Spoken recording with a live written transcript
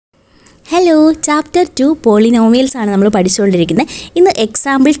Hello chapter 2 polynomials ആണ് നമ്മൾ പഠിച്ചുകൊണ്ടിരിക്കുന്നത്. ഇന്ന്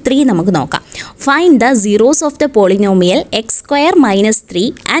എക്സാമ്പിൾ 3 നമുക്ക് നോക്കാം. Find the zeros of the polynomial X square minus 3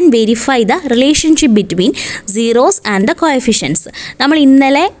 and verify the relationship between zeros and the coefficients. നമ്മൾ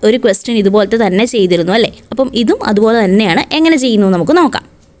ഇന്നലെ ഒരു ക്വസ്റ്റ്യൻ ഇതുപോലത്തെ തന്നെ ചെയ്തിരുന്നു അല്ലേ? അപ്പം ഇതും അതുപോലെ തന്നെയാണ്. എങ്ങനെ ചെയ്യുന്നു നമുക്ക് നോക്കാം.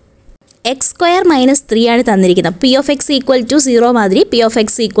 എക്സ് സ്ക്വയർ മൈനസ് 3 ആണ് തന്നിരിക്കുന്നത്. P of X equal to 0 മാതിരി P of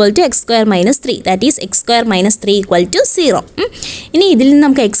X equal to X square minus 3, that is X square minus 3 equal to 0. ഇനി ഇതിൽ നിന്ന്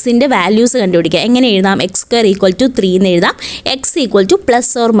നമുക്ക് എക്സിൻ്റെ വാല്യൂസ് കണ്ടുപിടിക്കാം. എങ്ങനെ എഴുതാം? എക്സ് സ്ക്വയർ ഈക്വൽ ടു 3 എന്ന് എഴുതാം. X equal two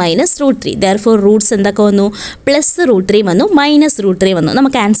plus or minus √3. Therefore Roots എന്തൊക്കെ വന്നു? പ്ലസ് √3 വന്നു, മൈനസ് √3 വന്നു.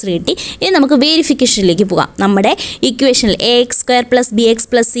 നമുക്ക് ആൻസർ കിട്ടി. ഇനി നമുക്ക് വേരിഫിക്കേഷനിലേക്ക് പോകാം. നമ്മുടെ ഇക്വേഷനിൽ A X square plus B X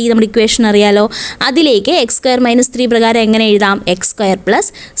plus C നമ്മുടെ ഇക്വേഷൻ അറിയാലോ. അതിലേക്ക് എക്സ് സ്ക്വയർ മൈനസ് 3 പ്രകാരം എങ്ങനെ എഴുതാം? X square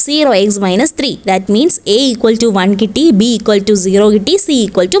plus 0x minus 3. That means a equal to 1 കിട്ടി, b equal to 0 കിട്ടി, c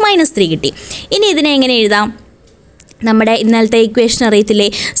equal to minus 3 കിട്ടി. ഇനി ഇതിനെ എങ്ങനെ എഴുതാം? നമ്മുടെ ഇന്നലത്തെ ഇക്വേഷൻ അറിയത്തില്ലേ?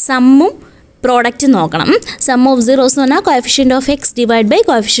 സമ്മും പ്രോഡക്റ്റ് നോക്കണം. സം ഓഫ് സീറോസ് എന്ന് പറഞ്ഞാൽ coefficient of X divide by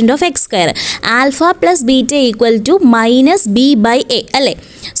coefficient of X square. Alpha plus beta equal to minus B by A അല്ലേ?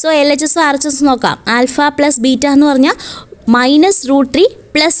 So L H S R H S നോക്കാം. ആൽഫ പ്ലസ് ബീറ്റ എന്ന് പറഞ്ഞാൽ minus √3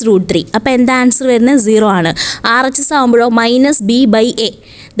 plus √3. അപ്പോൾ എന്താ answer വരുന്നത്? 0 ആണ്. R H S ആകുമ്പോഴോ minus B by A,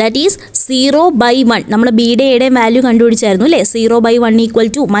 that is 0/1. നമ്മൾ ബിയുടെ എയുടെയും വാല്യൂ കണ്ടുപിടിച്ചായിരുന്നു അല്ലേ? 0/1 equal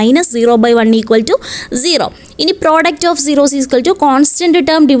to minus 0/1 equal to 0. ഇനി product of zeros equal to constant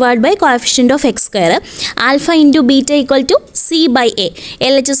term divide by coefficient of X square. Alpha into beta equal to C by A.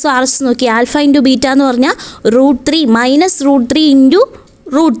 L H S R H S നോക്കി. Alpha into beta എന്ന് പറഞ്ഞാൽ √3 minus √3 into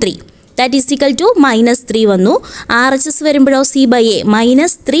 √3, that is equal to minus 3 വന്നു. R H S വരുമ്പോഴോ C by A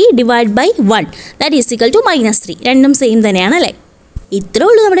minus 3 divide by 1, that is equal to minus 3. രണ്ടും same തന്നെയാണ് അല്ലേ? ഇത്രേ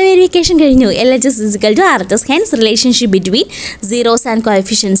ഉള്ളൂ, നമ്മുടെ വെരിഫിക്കേഷൻ കഴിഞ്ഞു. L H S is equal to R H S, hence relationship between zeros and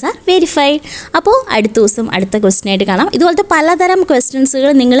coefficients R verified. അപ്പോൾ അടുത്ത ദിവസം അടുത്ത ക്വസ്റ്റ്യൻ ആയിട്ട് കാണാം. ഇതുപോലത്തെ പലതരം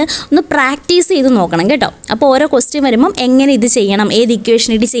ക്വസ്റ്റ്യൻസുകൾ നിങ്ങൾ ഒന്ന് പ്രാക്ടീസ് ചെയ്ത് നോക്കണം കേട്ടോ. അപ്പോൾ ഓരോ ക്വസ്റ്റ്യൻ വരുമ്പം എങ്ങനെ ഇത് ചെയ്യണം, ഏത്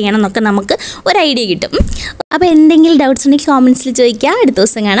ഇക്വേഷൻ ഇത് ചെയ്യണം എന്നൊക്കെ നമുക്ക് ഒരു ഐഡിയ കിട്ടും. അപ്പോൾ എന്തെങ്കിലും ഡൗട്ട്സ് ഉണ്ടെങ്കിൽ കോമൻസിൽ ചോദിക്കുക. അടുത്ത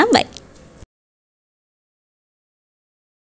ദിവസം കാണാം. ബൈ.